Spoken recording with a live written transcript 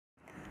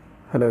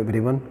Hello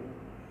everyone.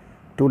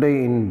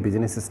 Today in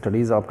Business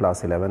Studies of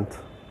class 11th,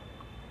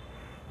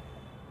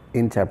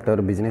 in chapter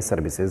Business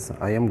Services,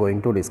 I am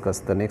going to discuss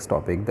the next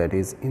topic, that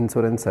is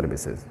insurance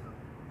services.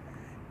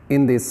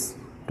 In this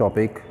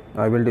topic,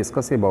 I will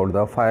discuss about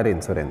the fire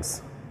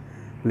insurance.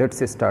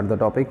 Let's start the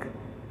topic.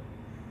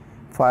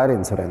 Fire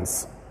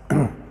insurance.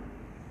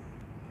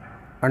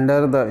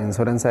 Under the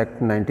Insurance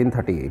Act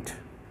 1938,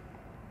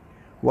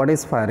 what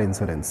is fire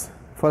insurance?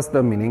 First,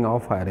 the meaning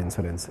of fire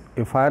insurance.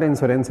 A fire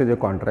insurance is a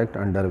contract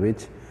under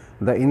which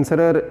the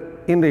insurer,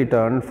 in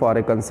return for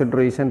a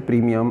consideration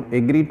premium,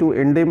 agree to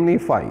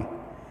indemnify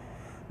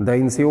the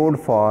insured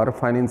for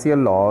financial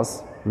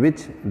loss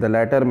which the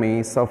latter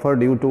may suffer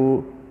due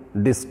to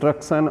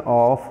destruction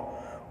of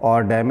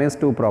or damage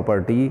to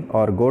property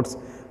or goods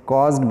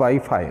caused by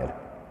fire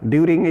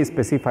during a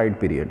specified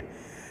period.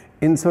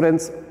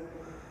 Insurance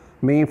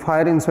में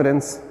fire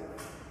insurance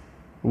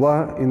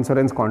वह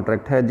insurance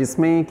contract है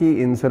जिसमें कि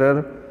insurer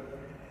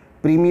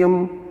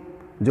premium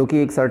जो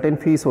कि एक certain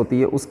fees होती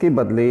है उसके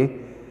बदले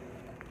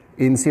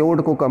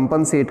इंश्योर्ड को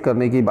कंपनसेट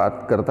करने की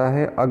बात करता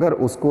है अगर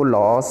उसको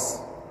लॉस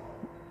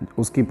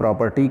उसकी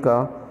प्रॉपर्टी का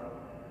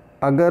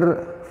अगर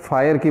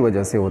फायर की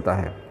वजह से होता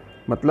है।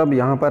 मतलब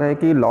यहाँ पर है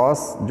कि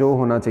लॉस जो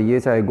होना चाहिए,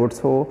 चाहे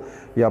गुड्स हो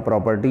या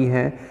प्रॉपर्टी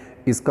है,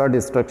 इसका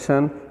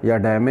डिस्ट्रक्शन या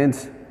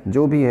डैमेज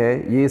जो भी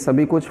है ये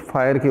सभी कुछ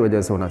फायर की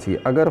वजह से होना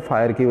चाहिए। अगर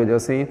फायर की वजह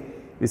से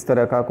इस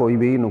तरह का कोई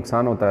भी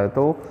नुकसान होता है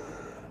तो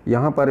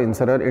यहाँ पर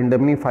इंश्योरर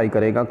इंडेमनीफाई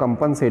करेगा,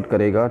 कंपनसेट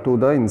करेगा to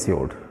the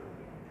insured.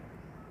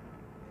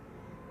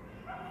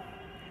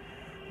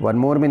 One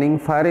more meaning,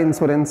 fire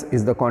insurance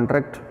is the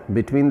contract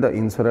between the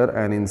insurer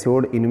and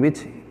insured in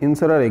which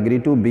insurer agree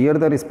to bear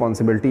the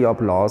responsibility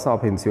of loss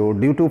of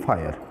insured due to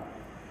fire.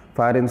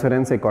 Fire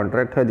insurance एक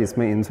contract है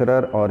जिसमें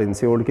insurer और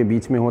insured के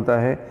बीच में होता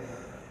है।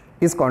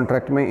 इस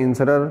contract में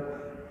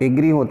इंश्योरर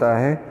एग्री होता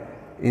है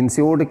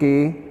इंश्योर्ड के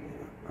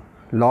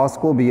लॉस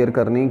को बियर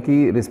करने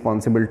की,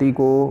 रिस्पॉन्सिबिलिटी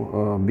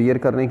को बियर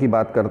करने की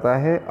बात करता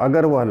है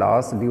अगर वह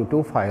लॉस ड्यू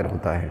टू फायर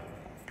होता है,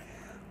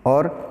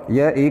 और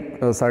यह एक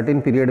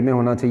सर्टेन पीरियड में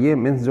होना चाहिए।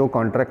 मीन्स जो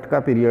कॉन्ट्रैक्ट का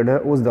पीरियड है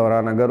उस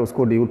दौरान अगर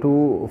उसको ड्यू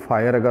टू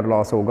फायर अगर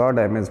लॉस होगा,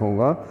 डैमेज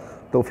होगा,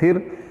 तो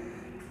फिर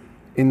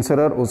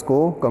इंश्योरर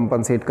उसको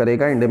कंपनसेट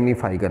करेगा,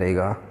 इंडेमनीफाई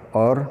करेगा,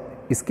 और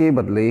इसके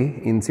बदले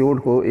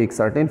इंश्योर्ड को एक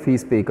सर्टेन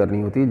फीस पे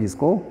करनी होती है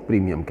जिसको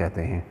प्रीमियम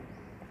कहते हैं।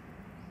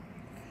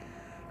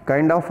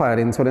 Kind of fire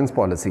insurance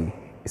policy,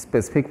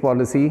 specific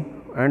policy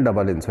and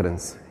double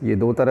insurance, ये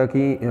दो तरह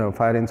की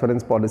फायर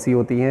इंश्योरेंस पॉलिसी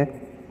होती है।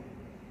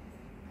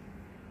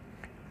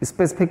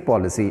 Specific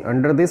policy,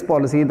 under this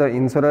policy the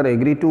insurer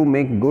agree to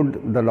make good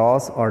the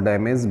loss और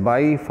damage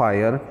by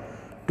fire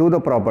to the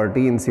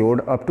property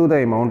insured up to the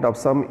amount of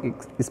sum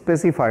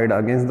specified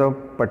against the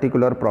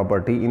particular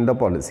property in the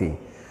policy.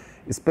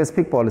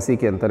 Specific policy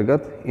के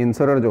अंतर्गत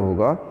insurer जो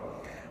होगा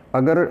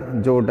अगर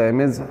जो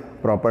damage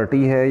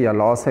property है या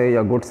loss है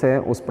या गुड्स है,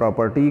 उस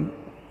प्रॉपर्टी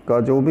का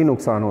जो भी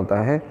नुकसान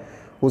होता है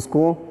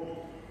उसको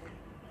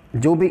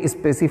जो भी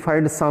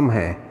स्पेसिफाइड सम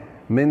है,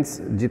 मीन्स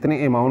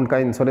जितने अमाउंट का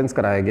इंश्योरेंस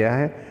कराया गया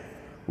है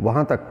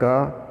वहाँ तक का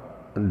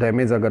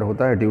डैमेज अगर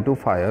होता है ड्यू टू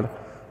फायर,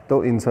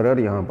 तो इंश्योरर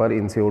यहाँ पर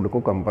इंश्योर्ड को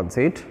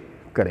कंपनसेट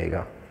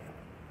करेगा।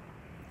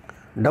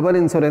 Double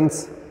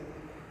insurance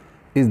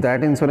is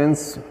that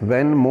insurance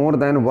when more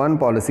than one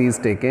policy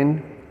is taken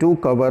to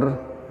cover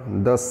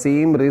the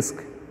same risk,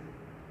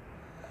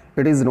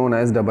 it is known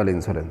as double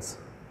insurance.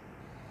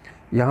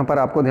 यहाँ पर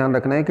आपको ध्यान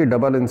रखना है कि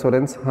डबल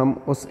इंश्योरेंस हम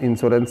उस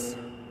इंश्योरेंस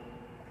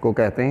को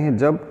कहते हैं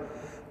जब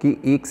कि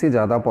एक से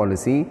ज़्यादा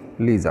पॉलिसी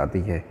ली जाती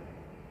है।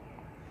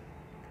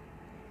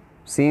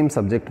 सेम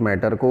सब्जेक्ट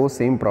मैटर को,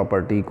 सेम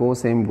प्रॉपर्टी को,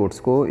 सेम गुड्स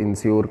को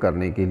इंश्योर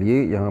करने के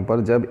लिए यहाँ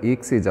पर जब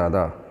एक से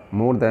ज़्यादा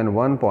मोर देन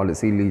वन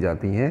पॉलिसी ली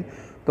जाती है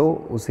तो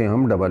उसे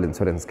हम डबल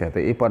इंश्योरेंस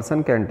कहते हैं। A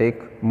person can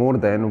take more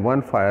than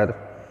one fire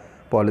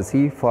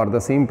policy for the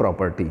same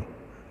property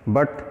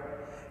but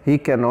he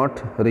can not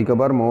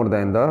recover more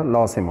than the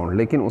loss amount,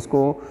 लेकिन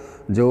उसको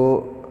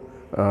जो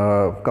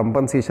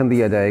कंपनसेशन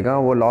दिया जाएगा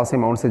वो लॉस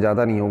अमाउंट से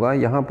ज़्यादा नहीं होगा।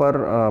 यहाँ पर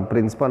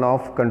प्रिंसिपल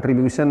ऑफ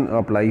कंट्रीब्यूशन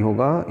अप्लाई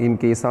होगा in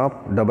case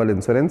of double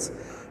insurance.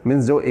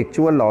 Means जो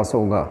एक्चुअल लॉस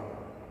होगा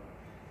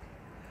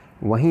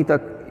वहीं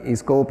तक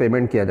इसको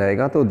पेमेंट किया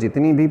जाएगा। तो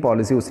जितनी भी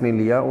पॉलिसी उसने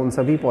लिया उन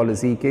सभी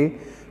पॉलिसी के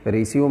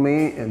रेशियो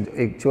में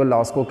एक्चुअल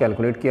लॉस को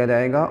कैलकुलेट किया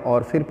जाएगा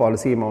और फिर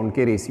पॉलिसी अमाउंट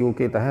के रेशियो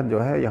के तहत जो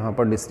है यहाँ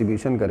पर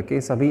डिस्ट्रीब्यूशन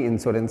करके सभी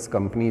इंश्योरेंस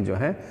कंपनी जो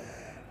है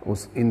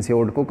उस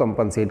इंश्योर्ड को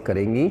कंपनसेट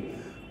करेंगी।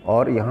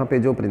 और यहाँ पे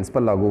जो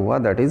प्रिंसिपल लागू हुआ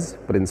that is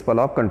principle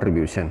of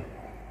contribution,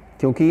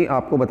 क्योंकि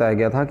आपको बताया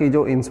गया था कि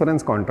जो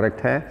इंश्योरेंस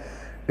कॉन्ट्रैक्ट है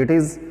it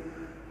is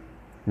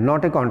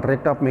not a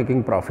contract of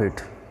making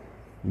profit,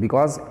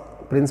 because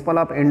principle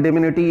of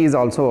indemnity is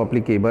also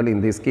applicable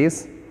in this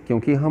case,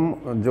 क्योंकि हम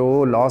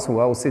जो लॉस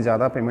हुआ उससे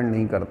ज़्यादा पेमेंट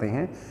नहीं करते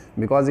हैं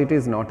because it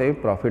is not a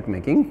profit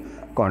making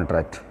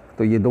contract.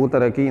 तो ये दो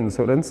तरह की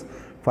इंश्योरेंस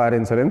फायर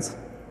इंश्योरेंस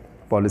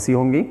पॉलिसी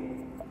होंगी।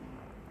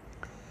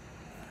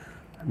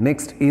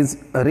 नेक्स्ट इज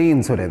री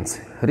इंश्योरेंस।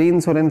 री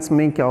इंश्योरेंस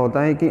में क्या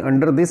होता है कि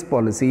under this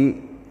policy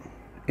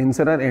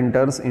insurer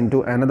enters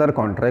into another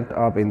contract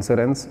of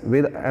insurance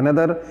with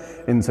another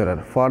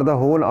insurer for the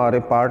whole or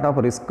a part of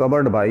risk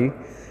covered by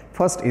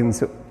first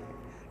insurer.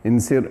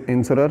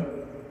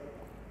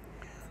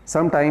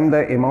 Sometimes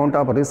the amount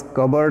of risk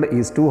covered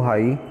is too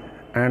high,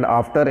 and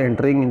after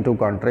entering into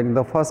contract,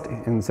 the first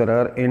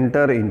insurer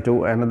enter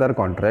into another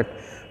contract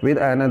with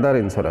another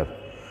insurer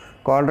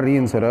called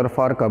reinsurer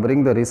for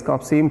covering the risk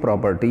of same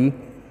property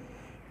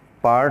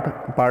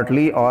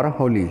partly or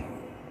wholly.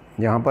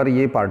 यहाँ पर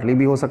ये partly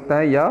भी हो सकता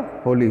है या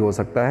होली हो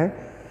सकता है.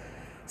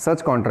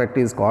 सच कॉन्ट्रैक्ट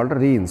इज कॉल्ड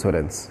री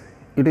insurance.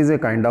 It is a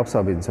kind of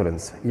सब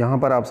इंश्योरेंस. यहाँ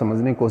पर आप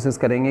समझने की कोशिश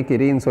करेंगे कि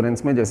री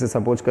इंश्योरेंस में जैसे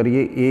सपोज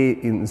करिए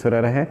ए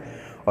इंश्योरर है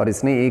और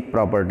इसने एक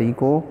प्रॉपर्टी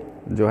को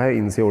जो है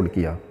इंश्योर्ड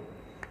किया,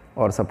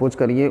 और सपोज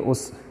करिए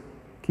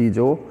उसकी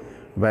जो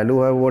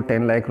वैल्यू है वो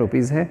 10 लाख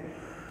रुपीज़ है.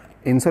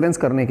 इंश्योरेंस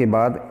करने के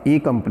बाद ए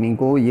कंपनी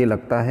को ये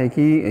लगता है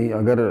कि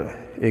अगर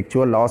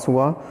एक्चुअल लॉस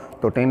हुआ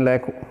तो 10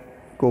 लाख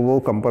को वो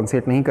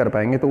कंपनसेट नहीं कर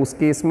पाएंगे, तो उस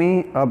केस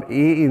में अब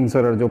ए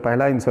इंश्योरर जो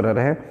पहला इंश्योरर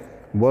है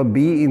वह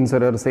बी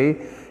इंश्योरर से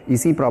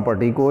इसी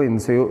प्रॉपर्टी को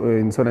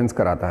इंश्योरेंस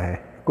कराता है,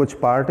 कुछ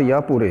पार्ट या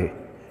पूरे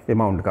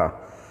अमाउंट का.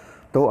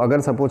 तो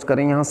अगर सपोज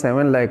करें यहाँ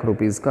 7 लाख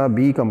रुपीज़ का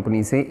बी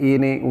कंपनी से ए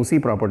ने उसी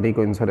प्रॉपर्टी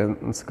को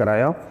इंश्योरेंस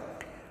कराया,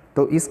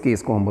 तो इस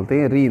केस को हम बोलते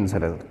हैं री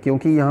इंश्योरेंस.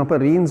 क्योंकि यहाँ पर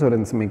री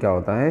इंश्योरेंस में क्या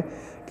होता है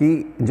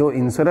कि जो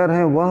इंश्योरर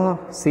है वह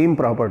सेम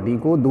प्रॉपर्टी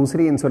को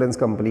दूसरी इंश्योरेंस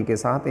कंपनी के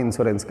साथ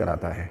इंश्योरेंस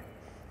कराता है,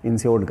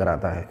 इंश्योर्ड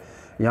कराता है.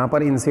 यहाँ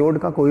पर इंश्योर्ड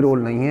का कोई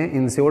रोल नहीं है.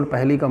 इंश्योर्ड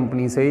पहली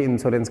कंपनी से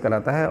इंश्योरेंस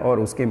कराता है और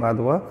उसके बाद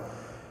वह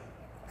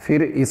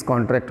फिर इस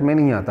कॉन्ट्रैक्ट में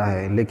नहीं आता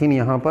है. लेकिन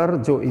यहाँ पर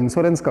जो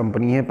इंश्योरेंस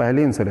कंपनी है,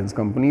 पहली इंश्योरेंस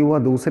कंपनी, वह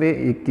दूसरे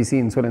किसी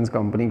इंश्योरेंस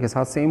कंपनी के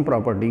साथ सेम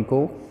प्रॉपर्टी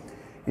को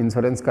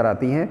इंश्योरेंस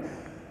कराती है.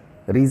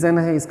 रीज़न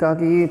है इसका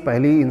कि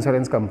पहली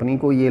इंश्योरेंस कंपनी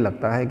को ये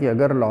लगता है कि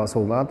अगर लॉस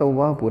होगा तो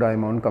वह पूरा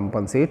अमाउंट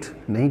कंपनसेट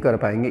नहीं कर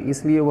पाएंगे,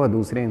 इसलिए वह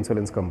दूसरे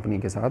इंश्योरेंस कंपनी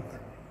के साथ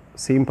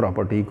सेम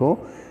प्रॉपर्टी को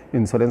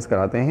इंश्योरेंस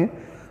कराते हैं.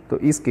 तो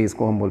इस केस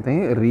को हम बोलते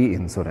हैं री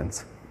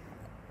इंश्योरेंस.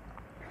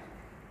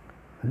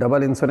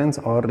 डबल इंश्योरेंस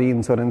और री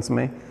इंश्योरेंस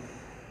में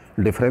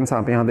डिफरेंस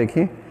आप यहाँ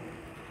देखिए.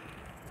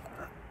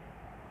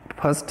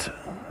 First,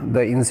 the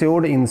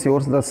insured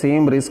ensures the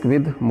same risk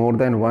with more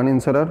than one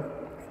insurer.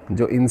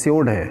 जो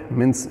इंश्योर्ड है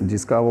मीन्स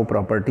जिसका वो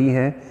प्रॉपर्टी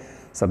है,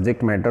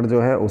 सब्जेक्ट मैटर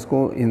जो है,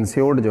 उसको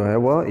इंश्योर्ड जो है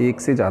वह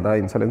एक से ज़्यादा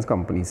इंश्योरेंस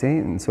कंपनी से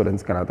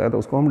इंश्योरेंस कराता है, तो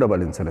उसको हम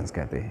डबल इंश्योरेंस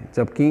कहते हैं.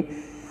 जबकि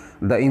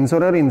the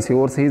insurer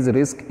ensures his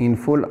risk in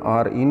full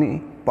और इन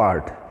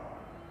पार्ट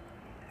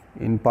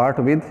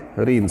विद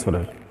री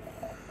इंश्योरर.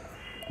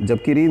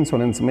 जबकि री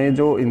इंश्योरेंस में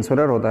जो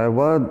इंश्योरर होता है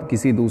वह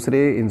किसी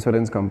दूसरे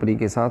इंश्योरेंस कंपनी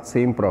के साथ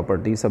सेम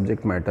प्रॉपर्टी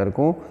सब्जेक्ट मैटर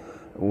को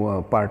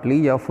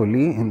पार्टली या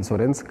फुली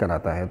इंश्योरेंस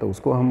कराता है, तो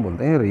उसको हम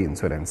बोलते हैं री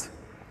insurance.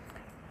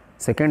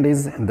 Second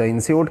is the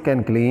insured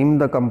can claim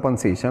the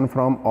compensation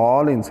from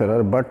all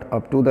insurer but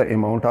up to the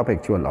amount of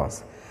actual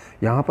loss.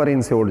 यहाँ पर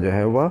इंश्योर्ड जो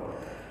है वह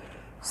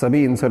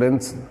सभी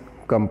इंश्योरेंस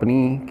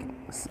कंपनी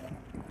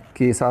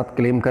के साथ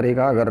क्लेम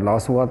करेगा अगर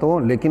लॉस हुआ तो,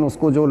 लेकिन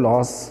उसको जो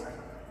लॉस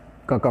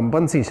का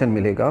कंपनसेशन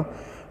मिलेगा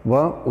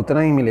वह उतना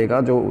ही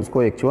मिलेगा जो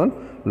उसको एक्चुअल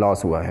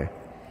लॉस हुआ है.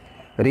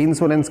 री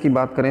इंश्योरेंस की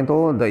बात करें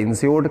तो the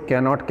insured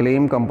can not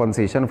claim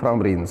compensation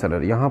from री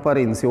इंश्योरर. यहाँ पर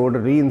इंश्योर्ड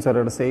री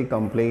इंश्योरर से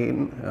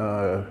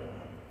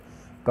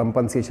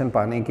कंपनसेशन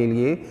पाने के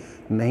लिए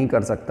नहीं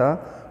कर सकता,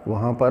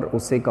 वहाँ पर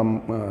उससे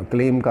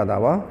क्लेम का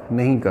दावा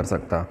नहीं कर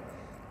सकता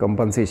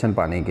कंपनसेशन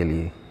पाने के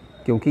लिए,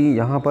 क्योंकि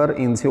यहाँ पर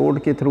इंश्योर्ड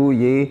के थ्रू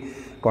ये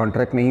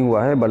कॉन्ट्रैक्ट नहीं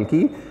हुआ है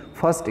बल्कि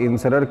फर्स्ट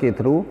इंश्योरर के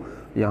थ्रू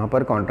यहाँ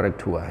पर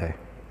कॉन्ट्रैक्ट हुआ है.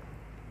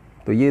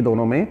 तो ये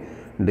दोनों में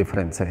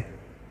डिफरेंस है.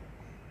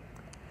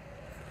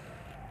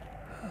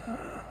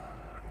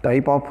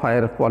 Type of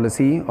fire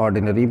policy,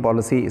 ordinary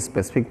policy,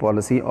 specific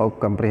policy और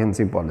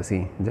कम्प्रिहेंसिव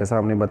पॉलिसी. जैसा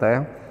हमने बताया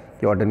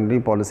कि ऑर्डिनरी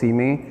पॉलिसी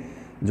में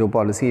जो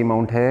पॉलिसी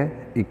अमाउंट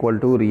है equal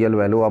to real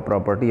value of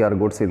property और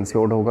गुड्स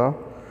इंश्योर्ड होगा,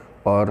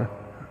 और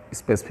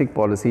स्पेसिफिक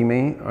पॉलिसी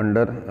में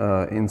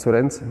under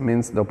insurance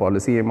means the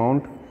policy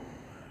amount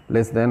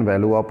less than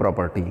value of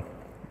property,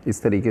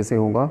 इस तरीके से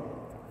होगा.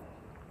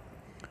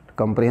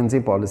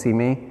 कम्प्रिहेंसिव पॉलिसी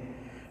में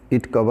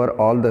it cover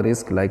all the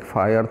risk like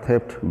fire,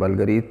 theft,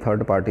 बल्गरी,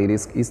 third party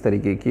risk, इस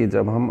तरीके की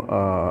जब हम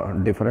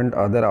डिफरेंट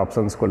अदर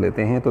ऑप्शंस को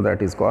लेते हैं तो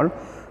that is called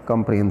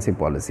comprehensive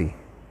policy.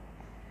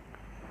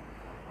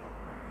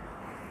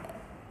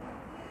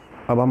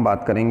 अब हम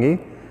बात करेंगे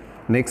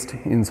next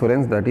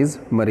insurance, that is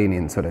marine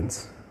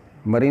insurance.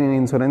 Marine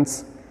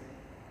insurance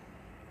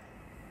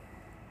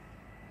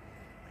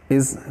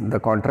is the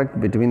contract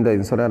between the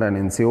insurer and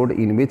insured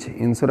in which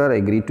insurer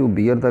agree to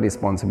bear the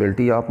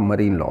responsibility of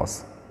marine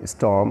loss,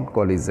 storm,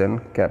 collision,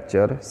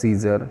 capture,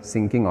 seizure,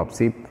 sinking of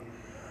ship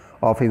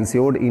of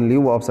insured in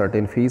lieu of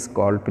certain fees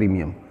called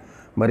premium.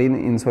 Marine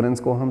insurance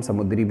को हम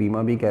समुद्री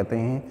बीमा भी कहते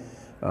हैं.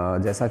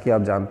 जैसा कि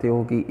आप जानते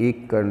हो कि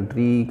एक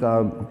कंट्री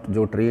का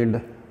जो ट्रेड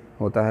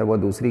होता है वह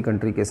दूसरी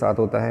कंट्री के साथ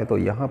होता है, तो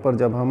यहाँ पर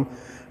जब हम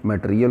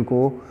मटेरियल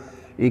को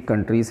एक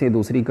कंट्री से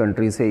दूसरी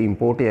कंट्री से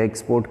इंपोर्ट या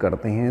एक्सपोर्ट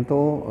करते हैं तो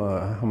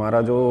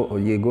हमारा जो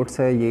ये गुड्स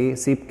है ये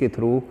शिप के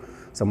थ्रू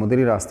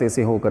समुद्री रास्ते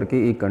से हो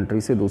करके एक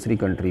कंट्री से दूसरी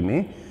कंट्री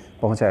में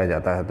पहुंचाया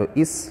जाता है। तो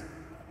इस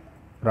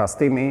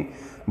रास्ते में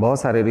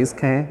बहुत सारे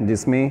रिस्क हैं,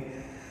 जिसमें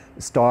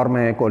स्टॉर्म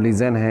है,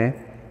 कोलिजन है,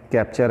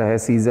 कैप्चर है,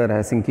 सीजर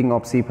है, सिंकिंग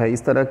ऑफ शिप है,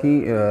 इस तरह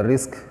की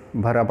रिस्क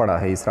भरा पड़ा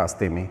है इस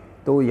रास्ते में।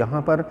 तो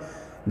यहाँ पर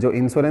जो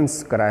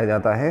इंश्योरेंस कराया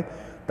जाता है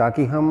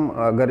ताकि हम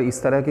अगर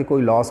इस तरह की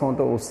कोई लॉस हो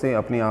तो उससे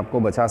अपने आप को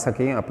बचा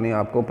सकें, अपने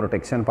आप को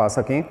प्रोटेक्शन पा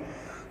सकें।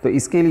 तो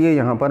इसके लिए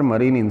यहाँ पर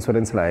मरीन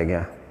इंश्योरेंस लाया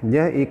गया।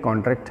 यह एक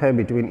कॉन्ट्रैक्ट है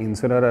बिटवीन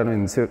इंश्योरर और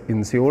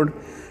इंश्योर्ड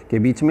के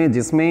बीच में,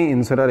 जिसमें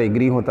इंश्योरर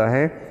एग्री होता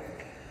है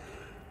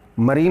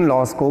मरीन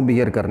लॉस को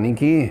बियर करने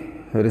की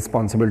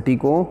रिस्पॉन्सिबिलिटी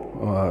को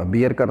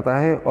बियर करता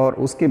है, और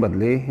उसके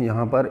बदले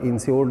यहाँ पर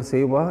इंश्योर्ड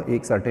से वह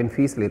एक सर्टेन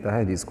फीस लेता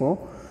है जिसको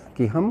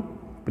कि हम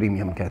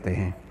प्रीमियम कहते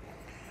हैं।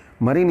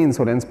 Marine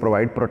insurance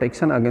provide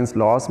protection against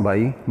loss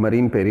by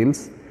marine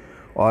perils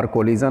और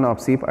collision of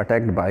ship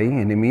attacked by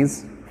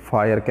enemies,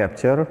 fire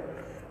capture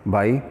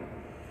by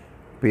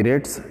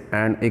pirates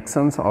and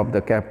actions of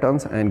the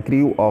captains and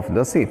crew of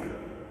the ship.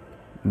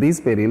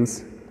 These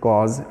perils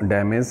cause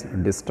damage,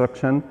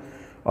 destruction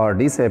or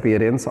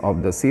disappearance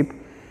of the ship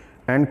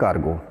and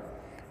cargo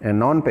and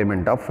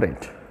non-payment of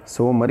freight.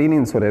 So marine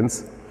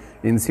insurance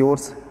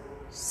insures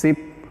ship,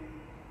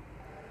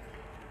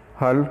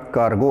 hull,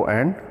 cargo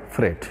and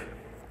freight.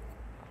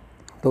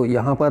 तो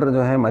यहाँ पर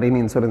जो है marine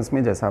insurance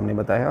में जैसा आपने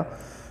बताया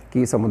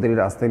कि समुद्री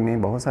रास्ते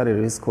में बहुत सारे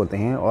रिस्क होते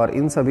हैं, और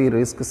इन सभी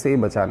रिस्क से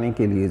बचाने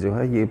के लिए जो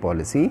है ये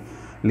पॉलिसी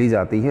ली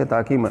जाती है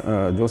ताकि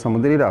जो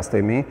समुद्री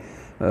रास्ते में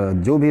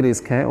जो भी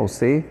रिस्क है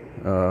उससे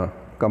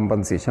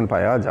कंपनसेशन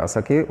पाया जा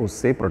सके,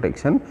 उससे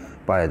प्रोटेक्शन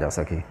पाया जा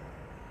सके।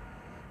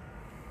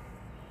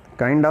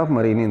 Kind of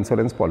marine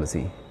insurance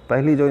policy.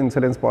 पहली जो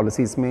इंश्योरेंस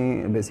पॉलिसी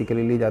इसमें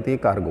बेसिकली ली जाती है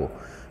कार्गो।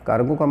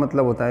 कार्गो का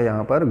मतलब होता है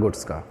यहाँ पर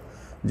गुड्स का।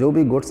 जो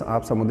भी गुड्स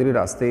आप समुद्री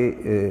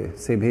रास्ते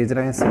से भेज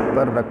रहे हैं शिप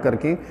पर रख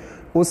करके,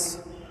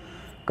 उस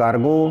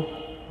कार्गो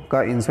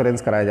का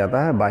इंश्योरेंस कराया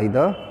जाता है by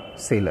the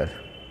seller.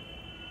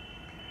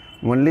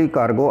 Only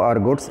cargo are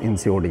goods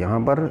insured, यहाँ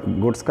पर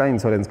गुड्स का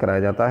इंश्योरेंस कराया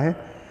जाता है।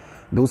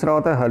 दूसरा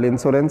होता है हल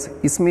इंश्योरेंस।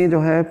 इसमें जो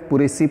है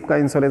पूरे शिप का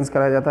इंश्योरेंस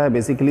कराया जाता है।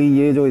 बेसिकली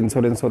ये जो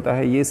इंश्योरेंस होता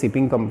है ये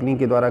शिपिंग कंपनी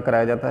के द्वारा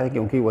कराया जाता है,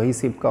 क्योंकि वही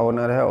शिप का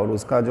ओनर है और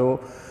उसका जो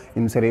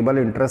इंश्योरेबल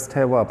इंटरेस्ट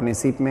है वो अपने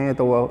शिप में है,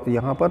 तो वह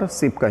यहाँ पर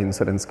शिप का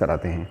इंश्योरेंस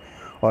कराते हैं।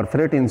 और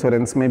फ्रेट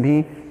इंश्योरेंस में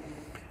भी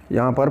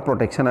यहाँ पर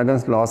protection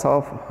against loss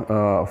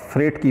of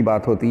freight की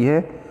बात होती है,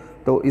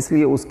 तो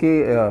इसलिए उसके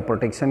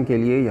प्रोटेक्शन के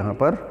लिए यहाँ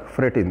पर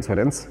फ्रेट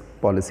इंश्योरेंस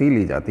पॉलिसी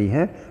ली जाती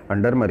है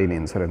अंडर मरीन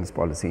इंश्योरेंस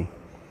पॉलिसी।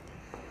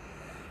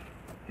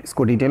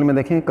 इसको डिटेल में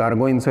देखें।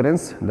 Cargo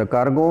insurance. The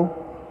cargo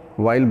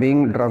while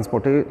being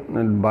transported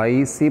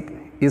by ship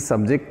is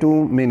subject to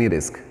many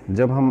risk.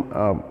 जब हम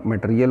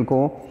मटेरियल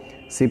को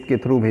शिप के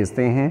थ्रू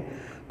भेजते हैं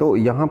तो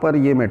यहाँ पर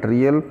ये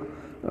मटेरियल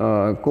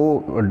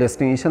को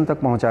डेस्टिनेशन तक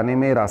पहुंचाने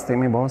में रास्ते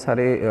में बहुत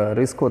सारे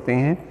रिस्क होते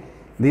हैं।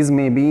 दिस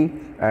में B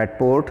eight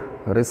port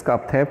risk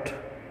of theft,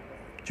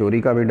 चोरी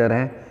का भी डर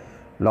है,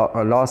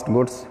 लॉस्ट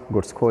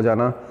गुड्स खो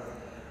जाना,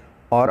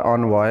 और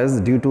on voyage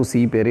due to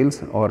C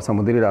perils, और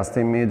समुद्री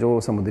रास्ते में जो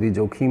समुद्री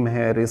जोखिम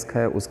है, रिस्क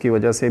है, उसकी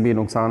वजह से भी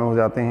नुकसान हो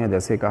जाते हैं।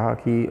 जैसे कहा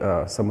कि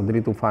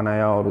समुद्री तूफान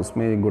आया और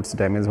उसमें गुड्स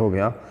डैमेज हो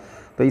गया,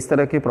 तो इस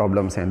तरह के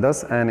प्रॉब्लम्स हैं।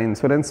 दस an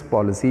insurance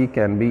policy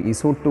can be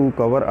issued to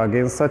cover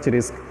against such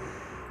risk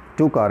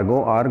to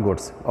cargo are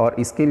goods, और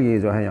इसके लिए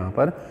जो है यहाँ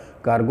पर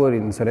कार्गो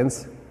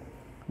इंश्योरेंस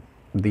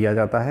दिया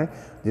जाता है,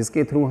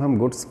 जिसके थ्रू हम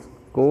गुड्स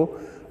को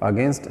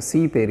अगेंस्ट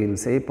सी पेरिल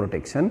से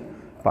प्रोटेक्शन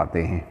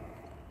पाते हैं।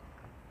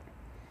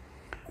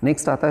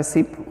 नेक्स्ट आता है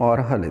शिप और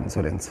हल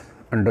insurance.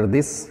 Under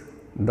this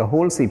the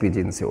whole ship is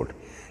insured.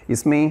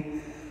 इसमें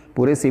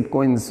पूरे शिप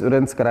को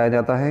इंश्योरेंस कराया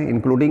जाता है,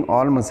 including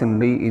all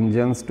machinery,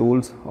 engines,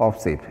 tools of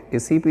ship. A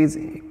ship is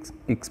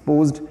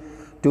exposed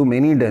to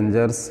many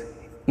dangers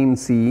in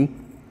C.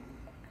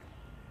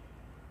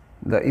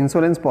 The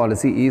insurance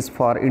policy is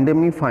for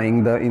indemnifying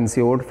the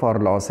insured for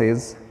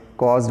losses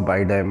caused by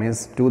damage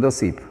to the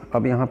ship।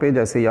 अब यहाँ पे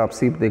जैसे आप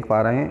ship देख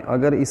पा रहे हैं,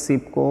 अगर इस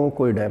शिप को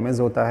कोई डैमेज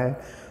होता है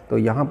तो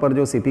यहाँ पर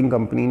जो शिपिंग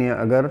कंपनी ने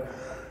अगर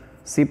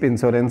शिप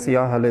इंश्योरेंस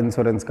या हल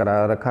इंश्योरेंस करा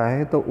रखा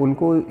है तो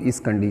उनको इस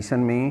कंडीशन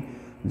में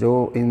जो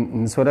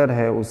इंश्योरर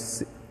है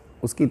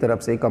उसकी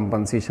तरफ से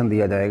कंपनसेशन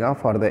दिया जाएगा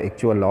फॉर द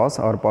एक्चुअल लॉस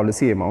और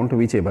policy amount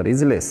which ever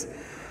is less.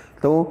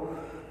 तो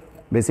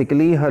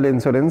बेसिकली हल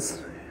इंश्योरेंस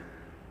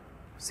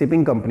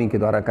शिपिंग कंपनी के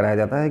द्वारा कराया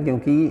जाता है,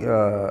 क्योंकि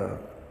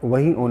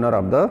वही ओनर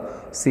ऑफ द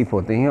शिप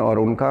होते हैं और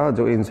उनका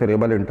जो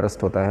इंश्योरेबल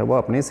इंटरेस्ट होता है वो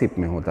अपने शिप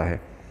में होता है।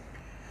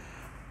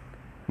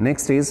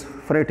 Next is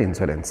freight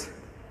insurance.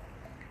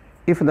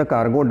 If the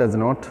cargo does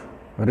not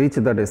reach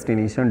the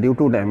destination due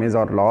to damage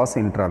और loss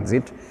in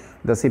transit,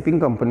 the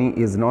shipping company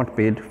is not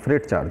paid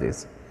freight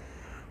charges.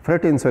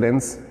 Freight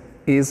insurance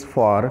is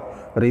for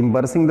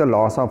reimbursing the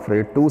loss of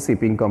freight to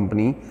shipping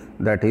company,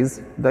 that is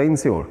the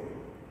insurer।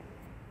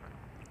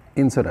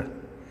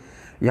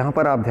 यहाँ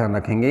पर आप ध्यान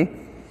रखेंगे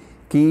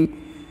कि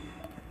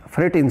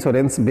freight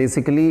insurance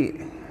basically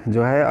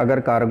जो है अगर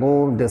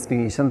कार्गो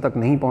डेस्टिनेशन तक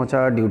नहीं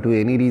पहुंचा ड्यू टू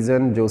एनी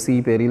रीज़न, जो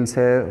सी पेरिल्स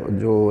है,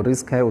 जो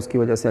रिस्क है उसकी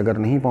वजह से अगर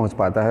नहीं पहुंच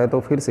पाता है, तो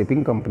फिर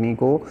शिपिंग कंपनी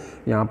को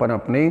यहाँ पर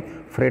अपने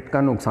फ्रेट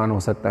का नुकसान हो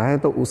सकता है।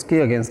 तो उसके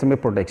अगेंस्ट में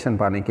प्रोटेक्शन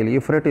पाने के लिए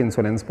फ्रेट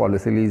इंश्योरेंस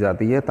पॉलिसी ली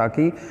जाती है,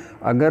 ताकि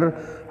अगर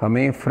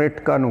हमें फ्रेट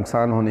का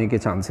नुकसान होने के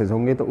चांसेस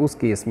होंगे तो उस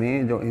केस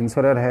में जो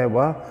इंश्योरर है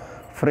वह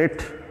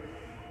फ्रेट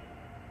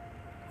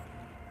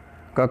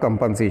का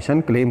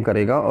कंपनसेशन क्लेम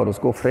करेगा और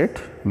उसको फ्रेट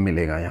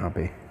मिलेगा यहाँ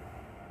पे।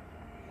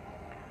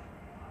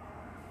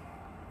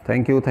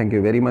 Thank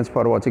you very much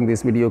for watching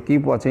this video.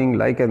 Keep watching,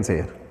 like and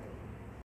share.